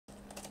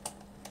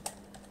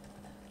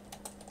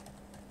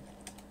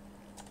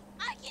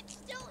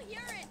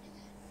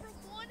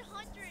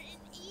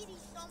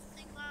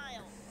something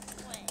miles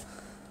away.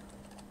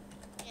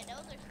 Yeah,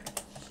 those are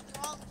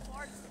strong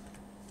farts.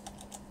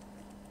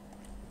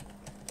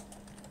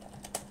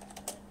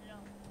 No,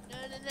 no, no,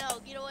 no, no,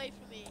 get away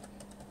from me.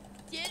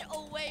 Get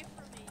away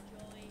from me,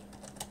 Joey.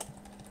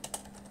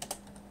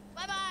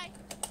 Bye-bye.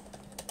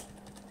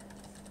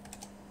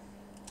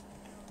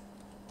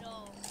 No,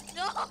 no,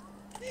 no.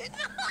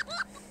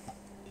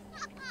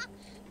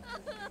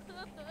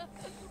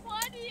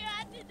 Why do you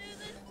have to do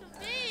this to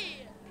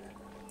me?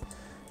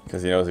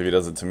 Because he knows if he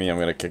does it to me, I'm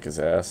gonna kick his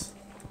ass.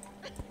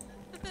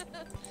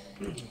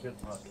 Good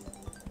luck.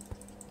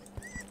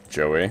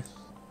 Joey.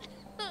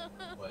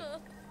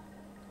 What?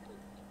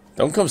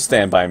 Don't come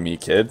stand by me,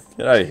 kid.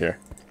 Get out of here.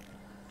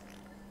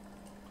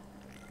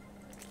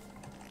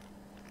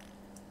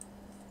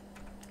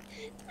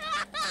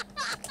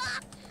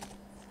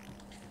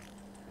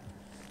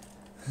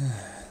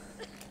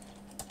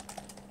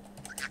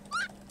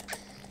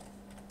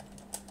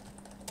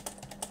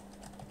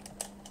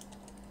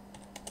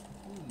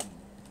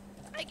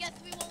 I guess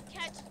we won't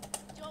catch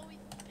Joey's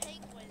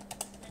penguins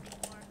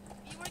anymore.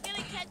 We were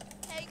gonna catch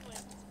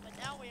penguins, but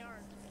now we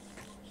aren't.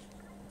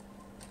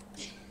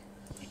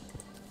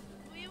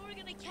 We were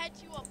gonna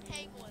catch you a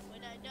penguin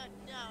when I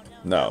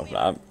no.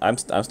 No, I'm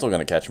still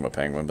gonna catch him a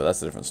penguin, but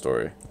that's a different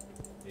story.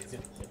 He's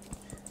gonna kill you.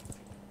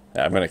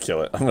 Yeah, I'm gonna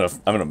kill it. I'm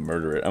gonna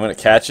murder it. I'm gonna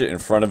catch it in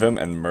front of him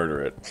and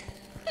murder it.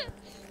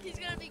 He's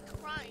gonna be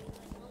crying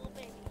like a little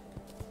baby.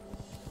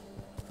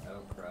 I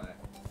don't cry.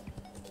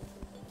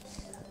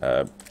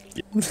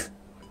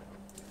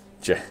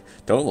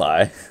 Don't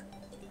lie. I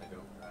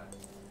don't cry.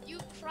 You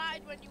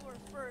cried when you were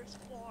first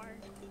born.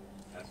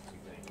 That's what you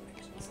think, like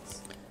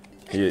Jesus.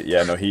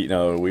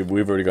 No,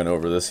 we've already gone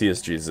over this. He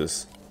is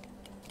Jesus.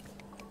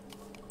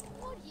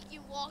 What? He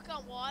can walk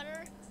on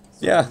water?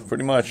 So Yeah,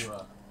 pretty much.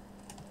 would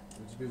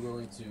you be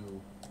willing to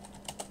you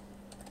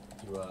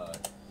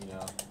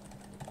know,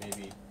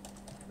 maybe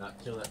not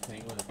kill that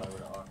penguin if I were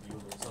to offer you a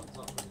little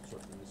something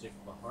in the shape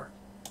of a heart?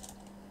 Oh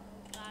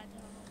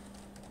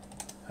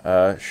God,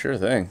 no. Sure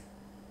thing.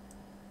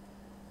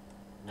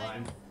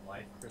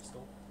 Life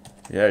crystal?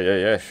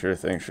 Yeah, sure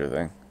thing.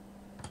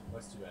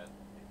 What's too bad?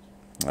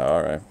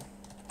 Alright.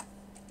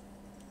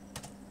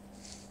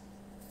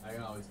 I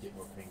can always get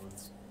more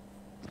penguins.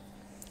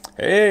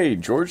 Hey,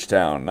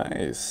 Georgetown,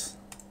 nice.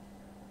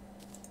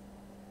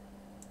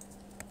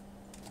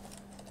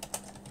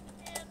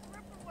 And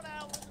remember when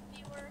I was a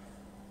viewer?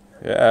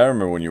 Yeah, I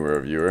remember when you were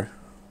a viewer.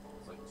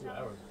 It's like 2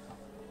 hours ago.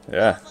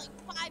 Yeah.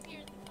 Like 5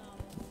 years ago.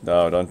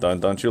 No,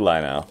 don't you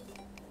lie now.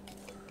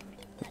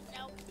 And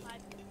now it's 5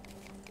 years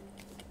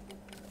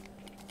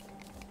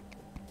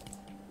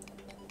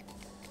ago.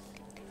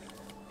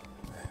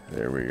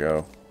 There we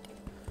go.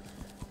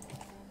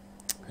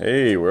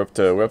 Hey, we're up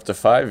to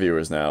 5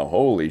 viewers now.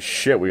 Holy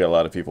shit, we got a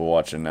lot of people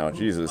watching now.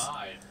 Jesus,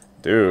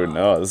 dude,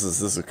 no, this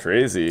is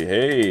crazy.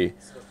 Hey,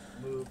 So,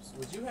 Moobs,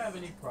 would you have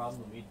any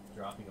problem with me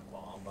dropping a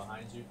bomb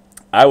behind you?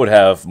 I would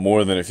have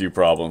more than a few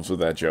problems with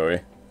that,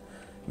 Joey.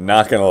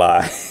 Not gonna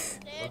lie. They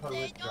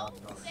don't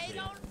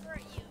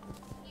hurt you.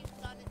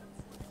 You've done it.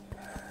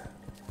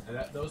 And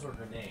those were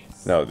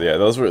grenades. No, yeah,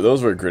 those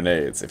were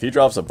grenades. If he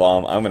drops a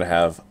bomb, I'm gonna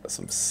have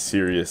some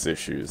serious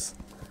issues.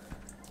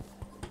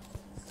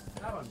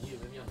 Not on you,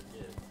 maybe on the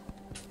kid.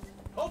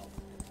 Oh!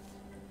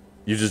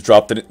 You just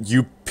dropped it,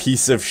 you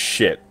piece of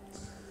shit.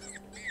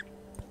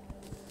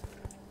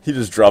 He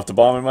just dropped a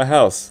bomb in my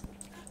house.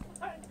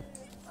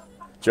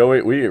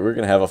 Joey, we're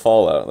gonna have a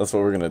fallout. That's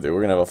what we're gonna do.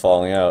 We're gonna have a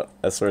falling out.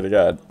 I swear to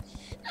God.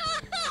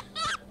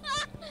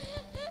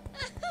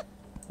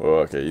 Whoa,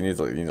 okay, you need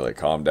to like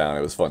calm down.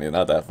 It was funny,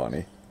 not that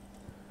funny.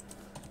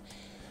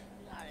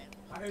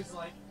 I was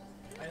like,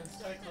 I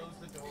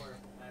closed the door,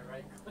 and I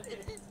right-clicked. I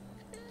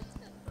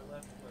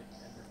left, like,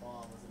 and the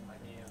bomb was in my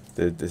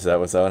hand. Is that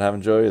what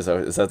happened, Joey? Is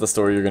that the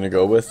story you're gonna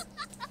go with?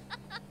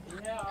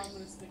 Yeah, I'm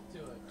gonna stick to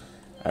it.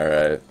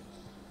 Alright.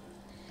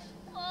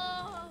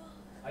 Oh.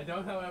 I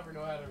don't, however,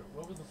 know how to...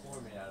 What was the floor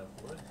made out of?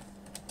 Wood?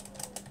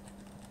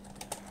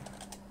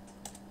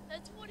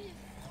 That's what his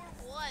form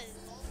was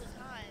all the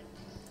time.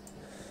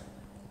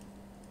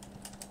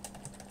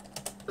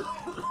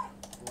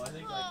 Well, I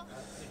think, like, I don't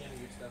think any of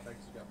your stuff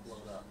actually got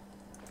blown up.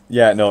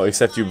 Yeah, no,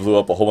 except you blew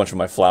up a whole bunch of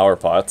my flower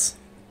pots.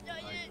 No,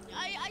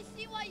 I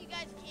see why you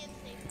guys can't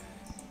save us.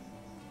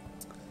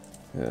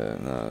 Yeah,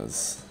 no,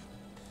 it's...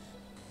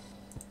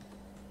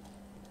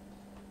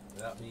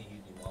 Without me,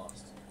 he'd be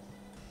lost.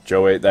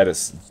 Joey, that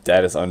is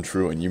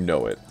untrue, and you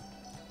know it.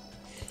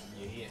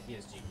 Yeah, he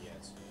has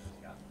GPS.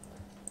 Yeah.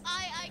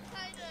 I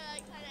kinda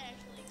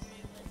actually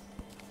agree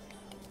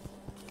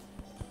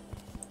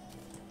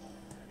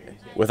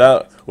with.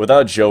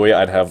 Without Joey,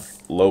 I'd have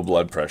low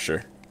blood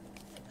pressure.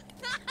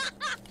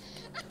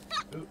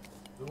 Who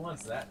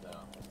wants that, though?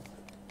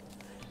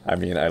 I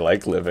mean, I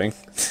like living.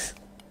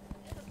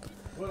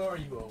 What are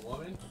you, a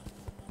woman?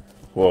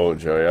 Whoa,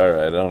 Joey,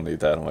 alright, I don't need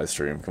that on my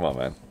stream. Come on,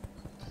 man.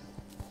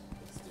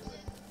 Let's do it.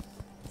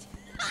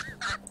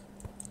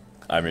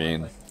 I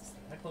mean, How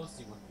close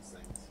do you want these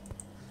things?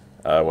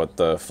 what,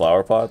 the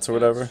flower pots or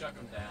whatever? Chuck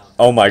 'em down.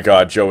 Oh my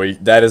god, Joey,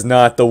 that is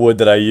not the wood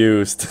that I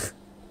used.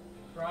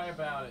 Cry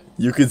about it.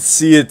 You can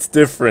see it's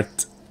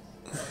different.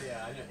 Oh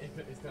yeah, I know.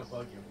 It's gonna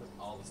bug you. Put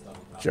all the stuff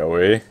on top.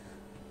 Joey.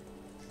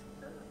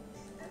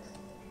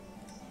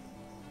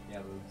 Yeah,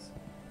 boobs.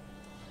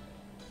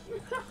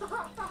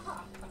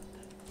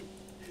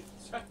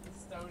 Chuck the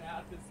stone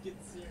out. It's getting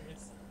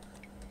serious.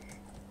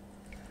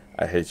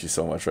 I hate you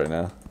so much right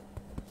now.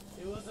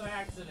 It was an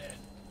accident.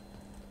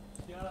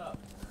 Shut up.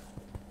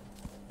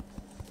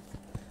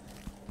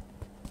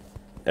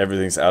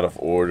 Everything's out of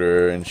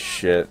order and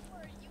shit.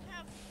 You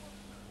have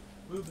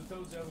Boobs, I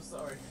told you I was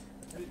sorry.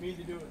 I didn't mean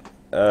to do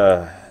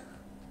it.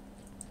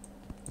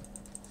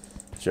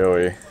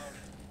 Joey.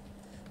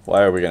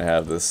 Why are we gonna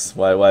have this?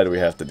 Why do we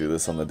have to do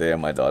this on the day of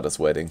my daughter's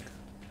wedding?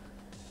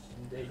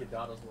 The day your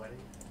daughter's wedding,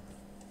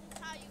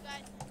 how you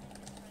guys.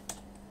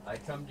 I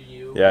come to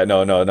you. Yeah,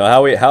 no.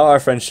 How our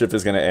friendship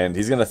is gonna end?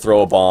 He's gonna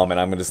throw a bomb, and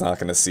I'm just not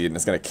gonna see it, and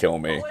it's gonna kill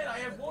me. Oh wait, I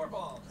have more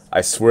bombs.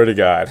 I swear to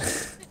God.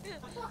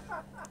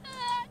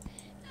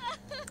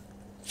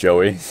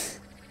 Joey, Yeah.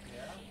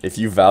 if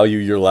you value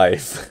your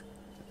life,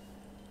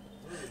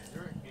 Boobs,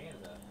 you're in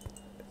Canada.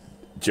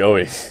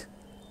 Joey,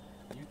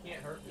 You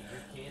can't hurt me.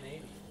 You're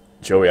Canadian.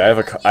 Joey, I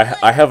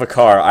have a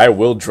car. I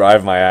will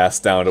drive my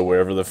ass down to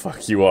wherever the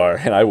fuck you are,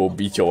 and I will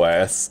beat your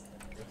ass.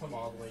 You'll come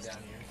all the way down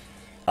here.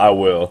 I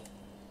will.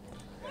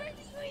 Where do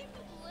you even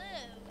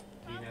live?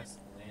 He has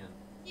land.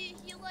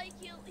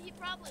 He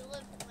probably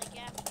lives in like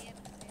Afghanistan.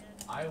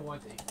 I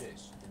want a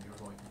fish, and you're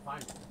going to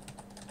find it.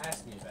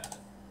 Ask me about it.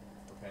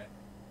 Okay?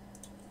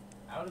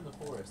 Out in the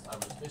forest, I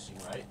was fishing,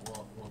 right?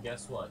 Well,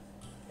 guess what?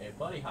 A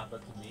bunny hopped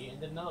up to me,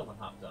 and then another one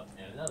hopped up,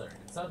 and another,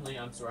 and suddenly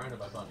I'm surrounded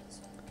by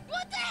bunnies.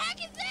 What the heck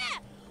is that?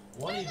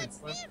 One There's even a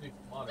swims nymph! through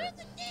the water. There's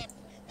a nymph!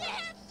 They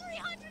have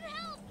 300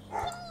 health!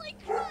 Holy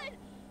crud!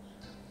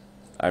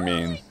 I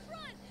mean, Holy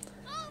crud!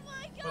 Oh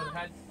my But it god!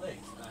 had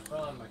legs, and I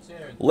fell out of my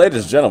chair. And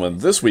ladies and gentlemen,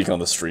 this week on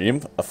the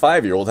stream, a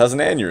 5-year-old has an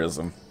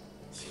aneurysm.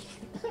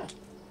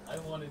 I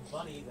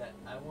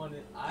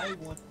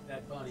wanted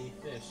that bunny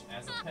fish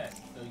as a pet,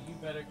 so you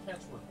better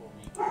catch one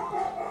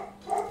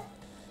for me.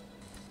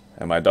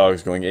 And my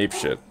dog's going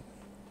apeshit.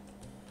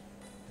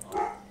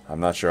 I'm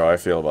not sure how I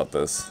feel about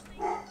this.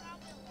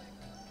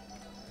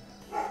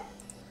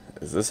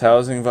 Is this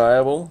housing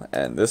viable?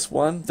 And this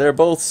one? They're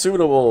both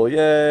suitable!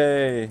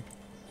 Yay!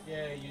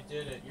 Yeah, you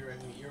did it.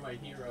 You're my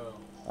hero.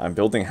 I'm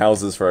building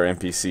houses for our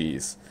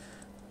NPCs.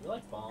 You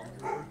like bombs?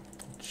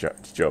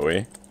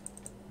 Joey.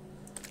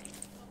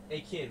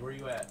 Hey kid, where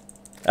you at?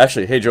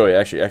 Actually, hey Joey,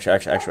 actually,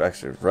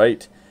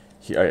 right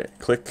here, alright,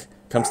 click,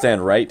 come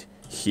stand right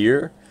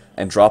here,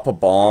 and drop a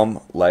bomb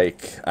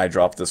like I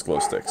dropped this glow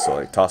stick. So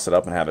like, toss it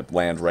up and have it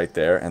land right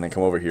there, and then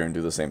come over here and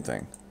do the same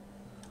thing.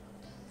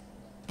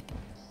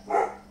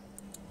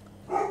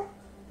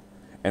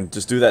 And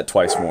just do that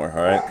twice more,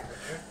 alright?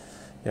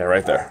 Yeah,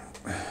 right there.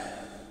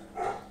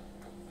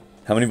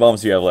 How many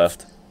bombs do you have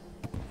left?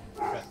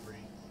 Got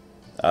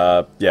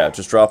 3. Yeah,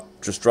 just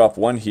drop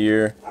one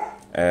here,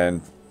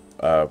 and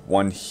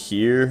one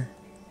here,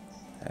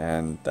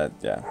 and that,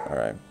 yeah,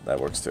 alright, that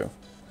works too.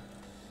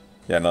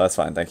 Yeah, no, that's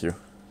fine, thank you.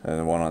 And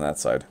then one on that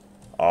side.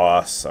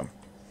 Awesome.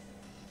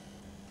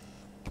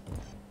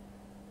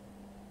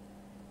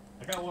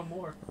 I got one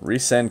more.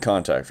 Resend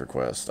contact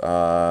request.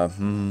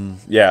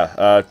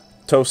 Yeah,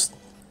 toast.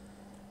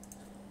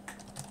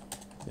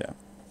 Yeah.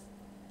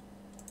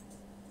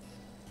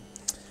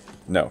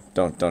 No,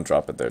 don't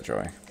drop it there,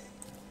 Joey.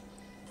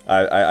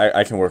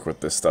 I can work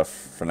with this stuff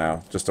for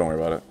now. Just don't worry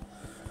about it.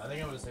 I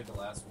think I'm gonna save the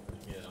last one for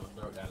the kid. I'm gonna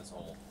throw it down his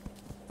hole.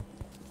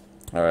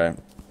 Alright.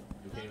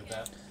 You okay with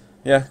that?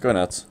 Yeah, go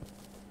nuts.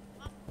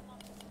 I'm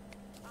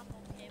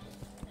okay with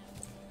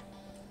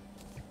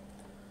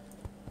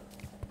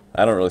that.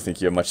 I don't really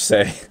think you have much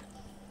say.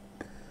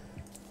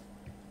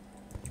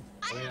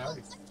 I mean, I found already-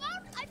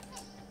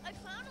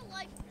 a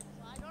life here,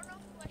 so I don't know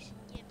who I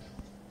should give it.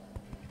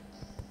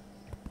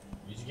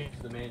 You should give it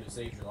to the man who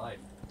saved your life.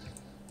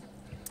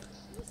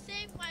 Who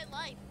saved my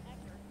life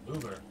ever?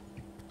 Moobur.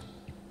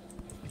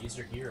 He's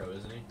your hero,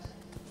 isn't he?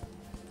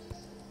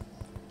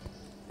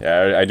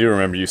 Yeah, I do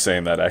remember you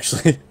saying that,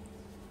 actually.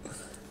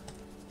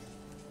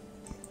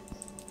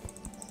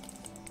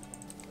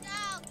 No,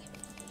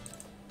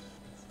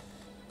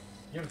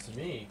 Give it to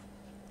me.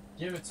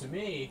 Give it to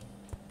me.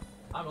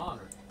 I'm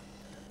honored.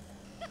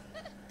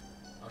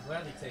 I'll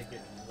gladly take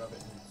it and rub it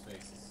in his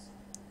faces.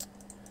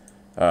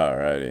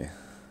 Alrighty.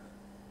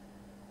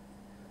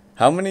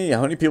 How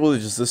many people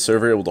is this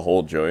server able to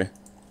hold, Joey?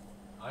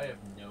 I have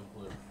no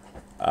clue.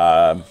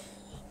 Um,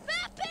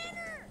 Fat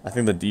Banner! I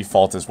think the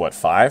default is what,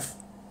 5?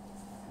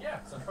 Yeah,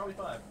 so probably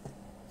 5.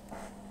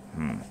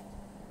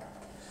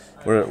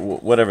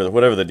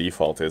 Whatever the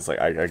default is, like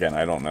again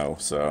I don't know.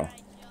 So, Alright,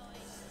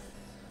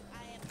 Joey. I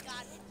have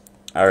got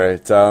it. all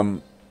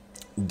right,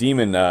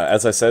 Demon.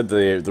 As I said,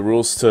 the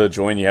rules to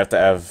join, you have to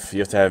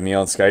have me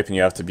on Skype and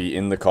you have to be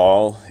in the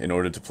call in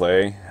order to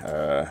play.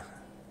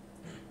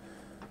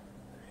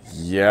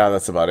 Yeah,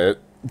 that's about it.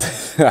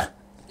 Just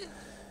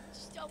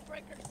don't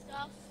break our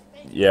stuff.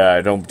 Maybe.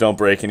 Yeah, don't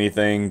break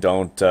anything.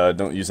 Don't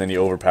use any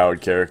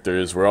overpowered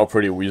characters. We're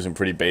using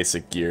pretty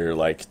basic gear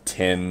like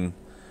tin,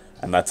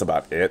 and that's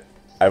about it.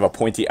 I have a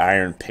pointy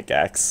iron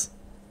pickaxe.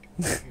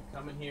 If you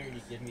come in here and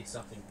you give me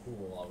something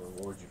cool, I'll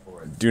reward you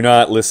for it. Do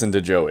not listen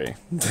to Joey.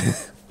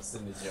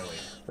 Listen to Joey.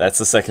 That's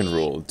the second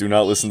rule. Do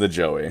not listen to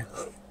Joey. You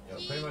know,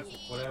 pretty much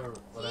whatever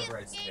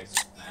I say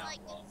now.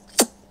 Well.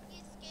 He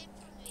escaped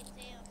from the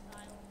insane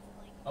asylum.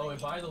 Like, Oh,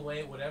 and by the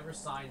way, whatever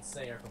signs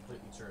say are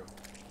completely true.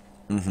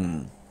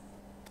 Mm-hmm.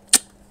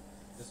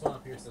 This one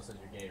up here still says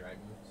you're gay, right,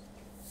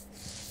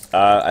 Moves?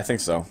 I think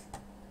so.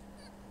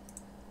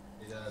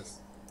 It does.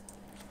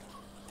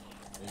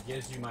 It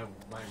gives you my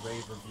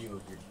rave review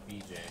of your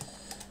BJ.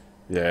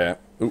 Yeah.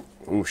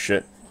 Ooh,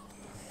 shit.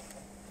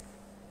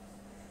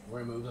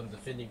 Where Moves, I'm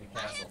defending the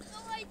castle.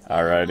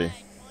 Alrighty.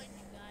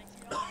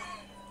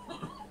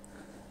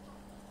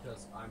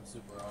 Because I'm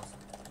super awesome.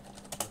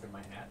 Look at my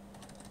hat.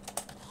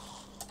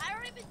 I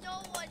don't even know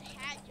what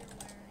hat you're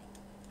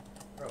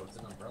wearing. Bro, it's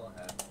an umbrella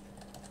hat.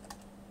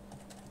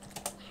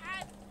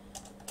 Hat?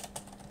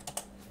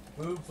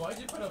 Moves, why'd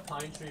you put a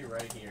pine tree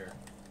right here?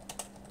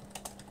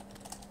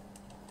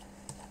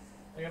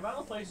 Like, of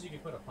all the places you can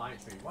put a pine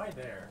tree, why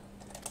there?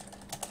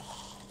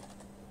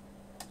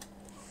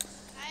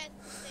 I had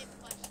the same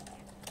question.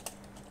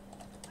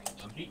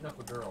 I'm beating up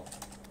a girl.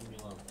 Leave me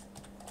alone.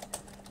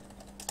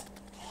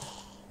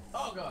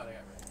 Oh god, I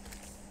got ready.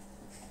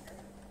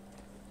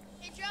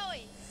 Hey,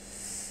 Joey.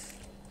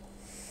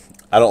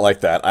 I don't like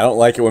that. I don't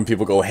like it when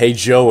people go, "Hey,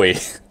 Joey,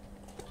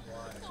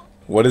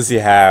 what does he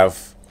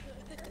have?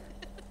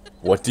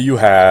 What do you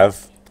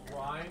have?"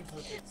 Rhymes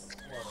with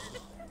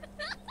explode.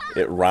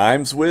 It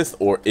rhymes with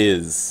or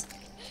is?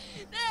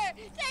 There,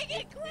 take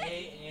it quick.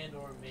 May and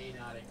or may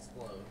not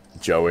explode.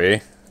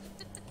 Joey,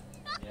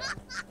 Yeah.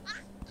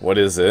 what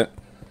is it?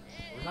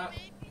 We're not,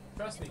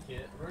 trust me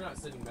kid, we're not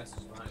sending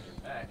messages behind your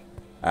back.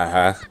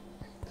 Uh-huh.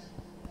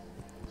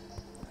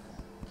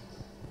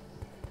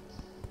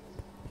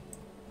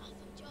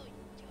 Joey,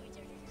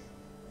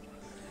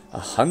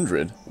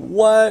 100?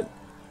 What? what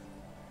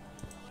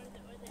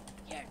is it?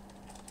 Here.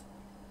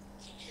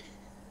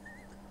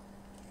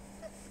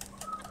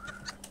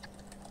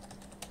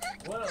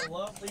 What a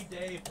lovely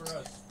day for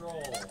a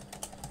stroll.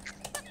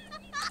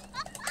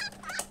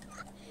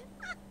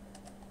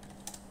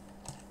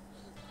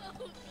 Oh,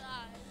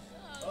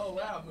 God. Oh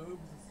wow, Moves,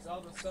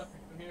 all the stuff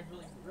from here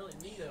is really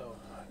neato.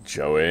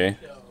 Joey,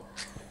 Neato.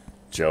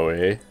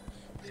 Joey,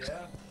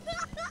 Yeah.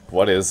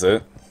 what is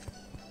it?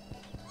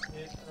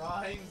 It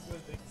rhymes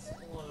with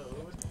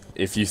explode.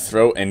 If you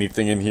throw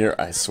anything in here,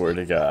 I swear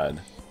to God.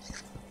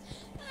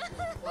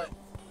 What?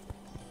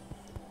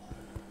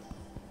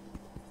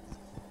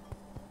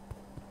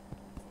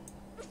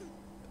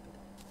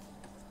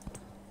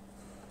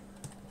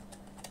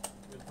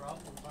 Good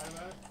problem? Fine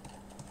about it?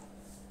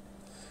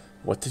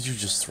 What did you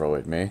just throw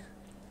at me?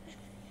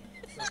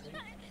 Something?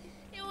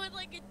 It was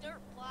like a dirt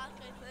block,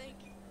 I think.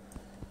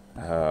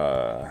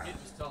 Kid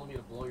just telling me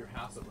to blow your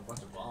house up with a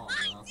bunch of bombs.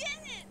 I Huh?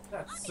 didn't.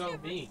 That's I so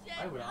never mean. said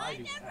Why would I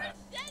do never that?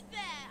 said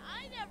that.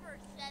 I never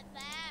said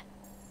that.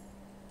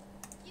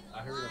 He's a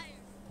I heard him. liar.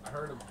 I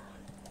heard him.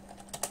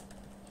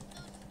 He's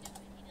so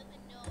stupid. He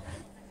doesn't know.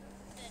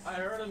 I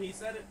heard him. He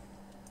said it.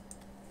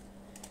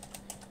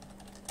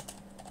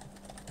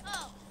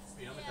 Oh.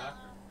 Speed, I'm a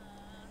doctor.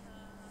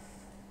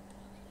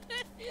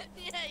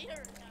 Yeah, you're a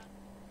doctor.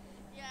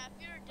 Yeah,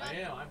 if you're a I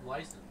doctor, am. I'm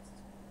licensed.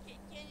 can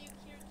you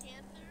cure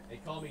cancer? They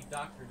call me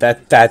Doctor.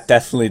 That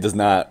definitely does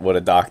not what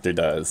a doctor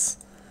does.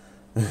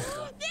 The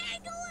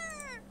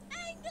angler!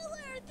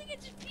 Angler! I think I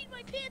just peed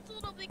my pants a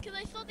little bit because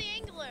I saw the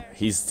angler.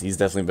 He's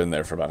definitely been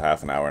there for about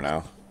half an hour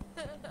now.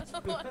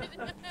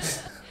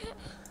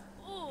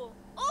 Ooh.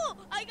 Oh,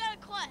 I got a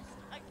quest.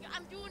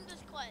 I'm doing this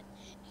quest.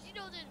 Did you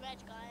know there's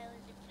Magic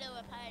Island in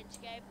Philippines,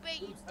 guy? But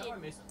you Oops, how do I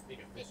make a big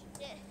They, fish?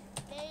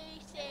 they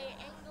say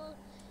angle.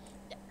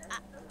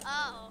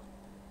 Oh.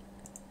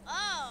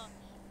 Oh.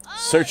 Oh.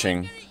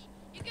 Searching.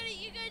 You're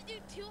gonna do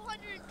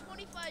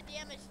 225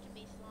 damage to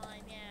me,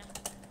 slime. Yeah.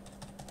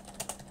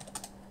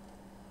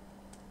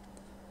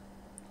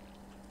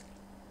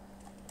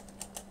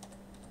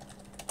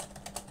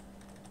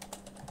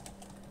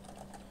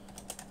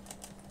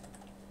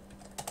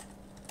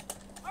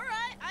 All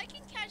right, I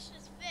can catch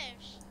this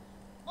fish.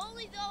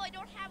 Only though I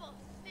don't have a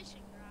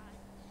fishing rod,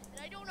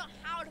 and I don't know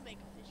how to make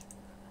a fishing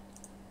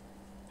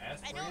rod.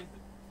 Ask I for don't- it.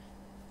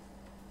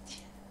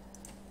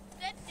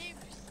 That name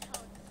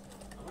sounds.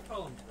 I'm gonna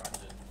call him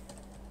Grundon.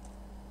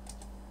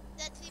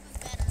 That's even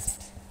better.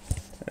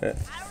 Uh,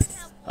 I don't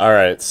have.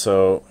 Alright,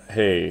 so,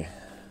 hey.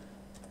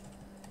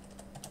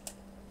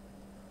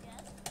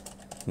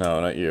 Yes. No,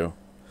 not you.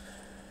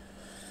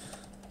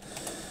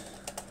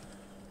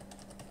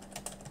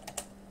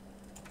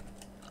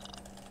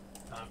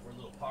 Time for a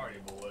little party,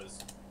 boys.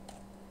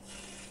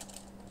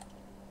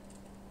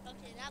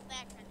 Okay, not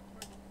that kind of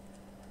party.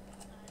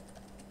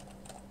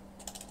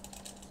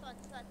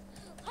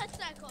 Let's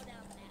not go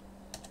down that.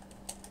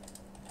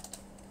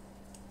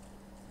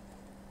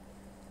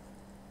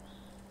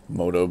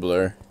 Moto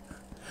blur.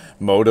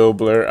 Moto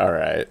blur. All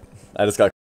right. I just got